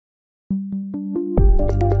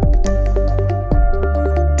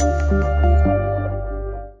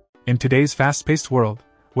In today's fast-paced world,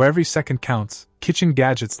 where every second counts, kitchen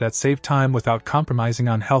gadgets that save time without compromising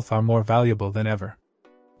on health are more valuable than ever.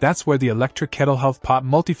 That's where the electric Kettle Health Pot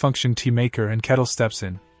Multifunction tea maker and kettle steps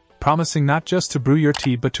in, promising not just to brew your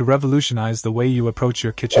tea but to revolutionize the way you approach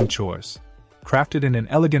your kitchen chores. Crafted in an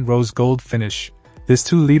elegant rose gold finish, this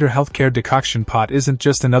 2-liter healthcare decoction pot isn't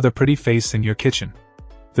just another pretty face in your kitchen.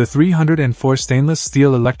 The 304 stainless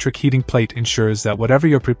steel electric heating plate ensures that whatever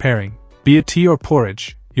you're preparing, be it tea or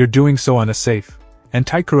porridge, you're doing so on a safe,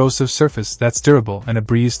 anti-corrosive surface that's durable and a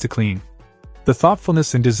breeze to clean. The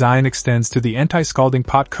thoughtfulness in design extends to the anti-scalding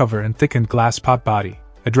pot cover and thickened glass pot body,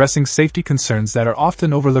 addressing safety concerns that are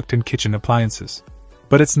often overlooked in kitchen appliances.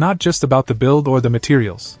 But it's not just about the build or the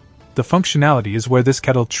materials. The functionality is where this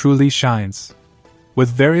kettle truly shines. With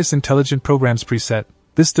various intelligent programs preset,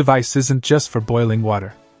 this device isn't just for boiling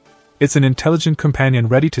water. It's an intelligent companion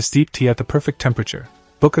ready to steep tea at the perfect temperature,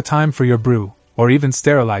 book a time for your brew, or even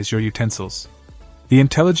sterilize your utensils. The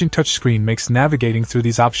intelligent touchscreen makes navigating through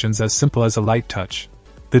these options as simple as a light touch.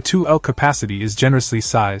 The 2L capacity is generously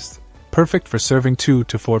sized, perfect for serving 2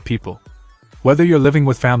 to 4 people. Whether you're living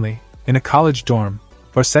with family, in a college dorm,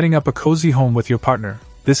 or setting up a cozy home with your partner,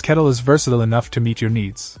 this kettle is versatile enough to meet your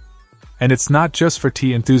needs. And it's not just for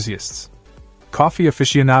tea enthusiasts. Coffee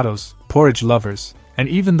aficionados, porridge lovers, and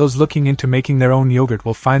even those looking into making their own yogurt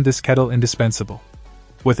will find this kettle indispensable.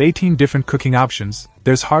 With 18 different cooking options,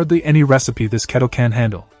 there's hardly any recipe this kettle can't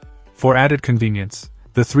handle. For added convenience,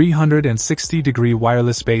 the 360-degree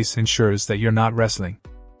wireless base ensures that you're not wrestling.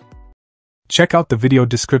 Check out the video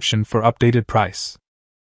description for updated price.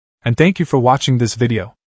 And thank you for watching this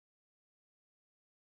video.